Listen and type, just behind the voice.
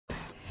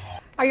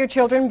Are your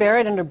children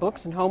buried under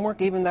books and homework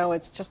even though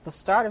it's just the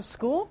start of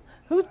school?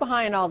 Who's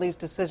behind all these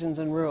decisions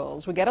and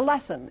rules? We get a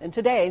lesson in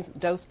today's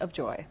Dose of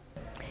Joy.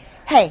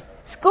 Hey,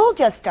 school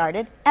just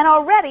started, and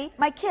already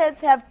my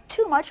kids have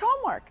too much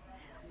homework.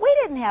 We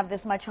didn't have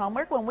this much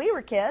homework when we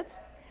were kids.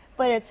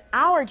 But it's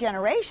our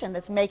generation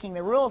that's making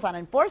the rules on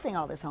enforcing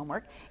all this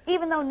homework,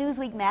 even though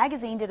Newsweek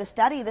magazine did a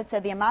study that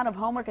said the amount of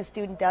homework a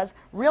student does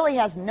really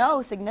has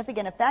no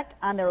significant effect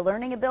on their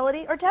learning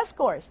ability or test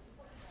scores.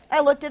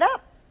 I looked it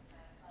up.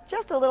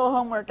 Just a little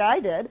homework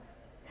I did.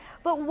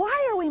 But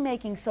why are we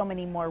making so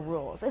many more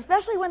rules,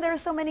 especially when there are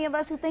so many of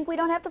us who think we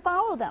don't have to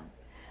follow them?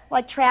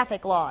 Like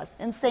traffic laws.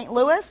 In St.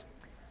 Louis,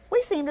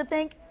 we seem to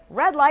think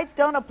red lights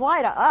don't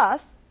apply to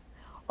us.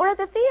 Or at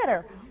the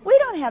theater, we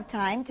don't have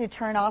time to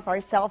turn off our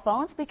cell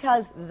phones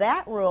because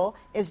that rule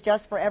is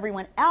just for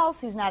everyone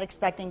else who's not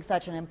expecting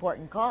such an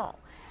important call.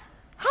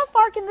 How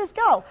far can this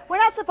go? We're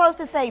not supposed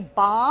to say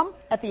bomb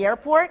at the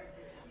airport,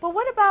 but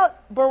what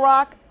about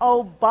Barack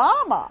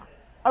Obama?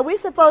 Are we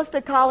supposed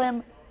to call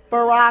him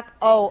Barack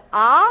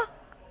O-Ah?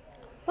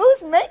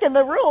 Who's making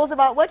the rules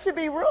about what should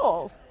be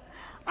rules?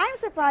 I'm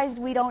surprised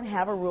we don't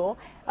have a rule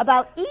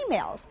about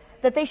emails,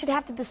 that they should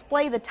have to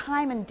display the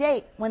time and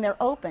date when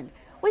they're opened.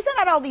 We send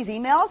out all these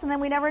emails, and then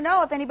we never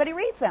know if anybody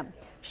reads them.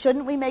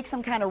 Shouldn't we make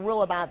some kind of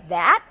rule about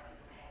that?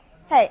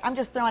 Hey, I'm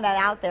just throwing that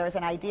out there as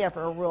an idea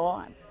for a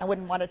rule. I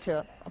wouldn't want it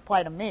to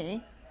apply to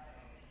me.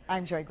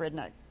 I'm Joy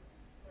Gridnick.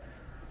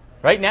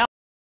 Right now.